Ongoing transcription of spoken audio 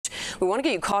We want to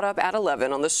get you caught up at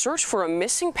 11 on the search for a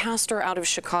missing pastor out of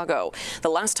Chicago.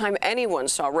 The last time anyone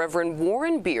saw Reverend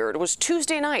Warren Beard was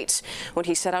Tuesday night when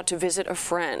he set out to visit a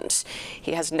friend.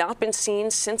 He has not been seen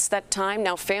since that time.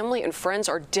 Now family and friends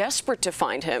are desperate to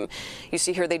find him. You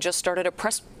see here they just started a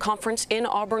press conference in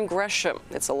Auburn Gresham.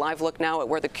 It's a live look now at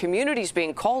where the community is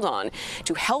being called on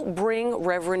to help bring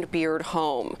Reverend Beard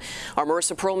home. Our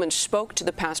Marissa Perlman spoke to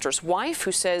the pastor's wife,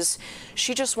 who says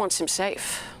she just wants him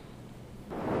safe.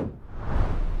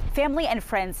 Family and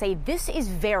friends say this is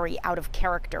very out of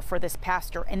character for this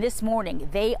pastor, and this morning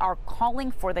they are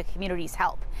calling for the community's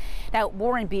help. Now,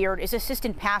 Warren Beard is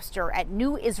assistant pastor at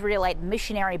New Israelite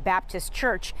Missionary Baptist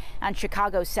Church on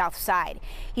Chicago's South Side.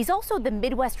 He's also the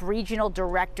Midwest Regional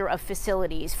Director of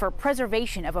Facilities for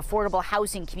Preservation of Affordable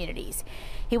Housing Communities.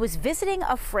 He was visiting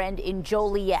a friend in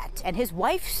Joliet, and his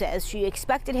wife says she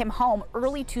expected him home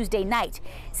early Tuesday night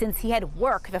since he had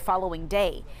work the following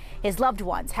day. His loved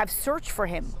ones have searched for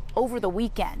him over the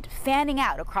weekend, fanning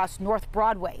out across North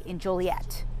Broadway in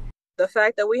Joliet. The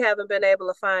fact that we haven't been able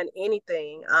to find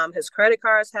anything, his credit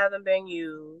cards haven't been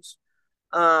used.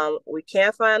 We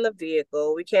can't find the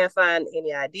vehicle. We can't find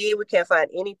any ID. We can't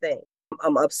find anything.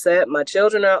 I'm upset.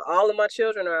 All of my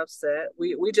children are upset.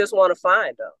 We just want to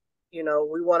find them. You know,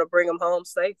 we want to bring them home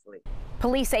safely.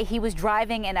 Police say he was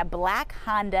driving in a black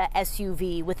Honda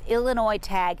SUV with Illinois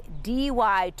tag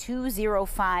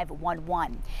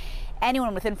DY20511.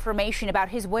 Anyone with information about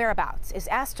his whereabouts is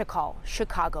asked to call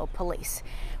Chicago police.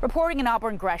 Reporting in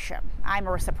Auburn Gresham, I'm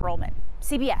Marissa Perlman,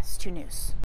 CBS 2 News.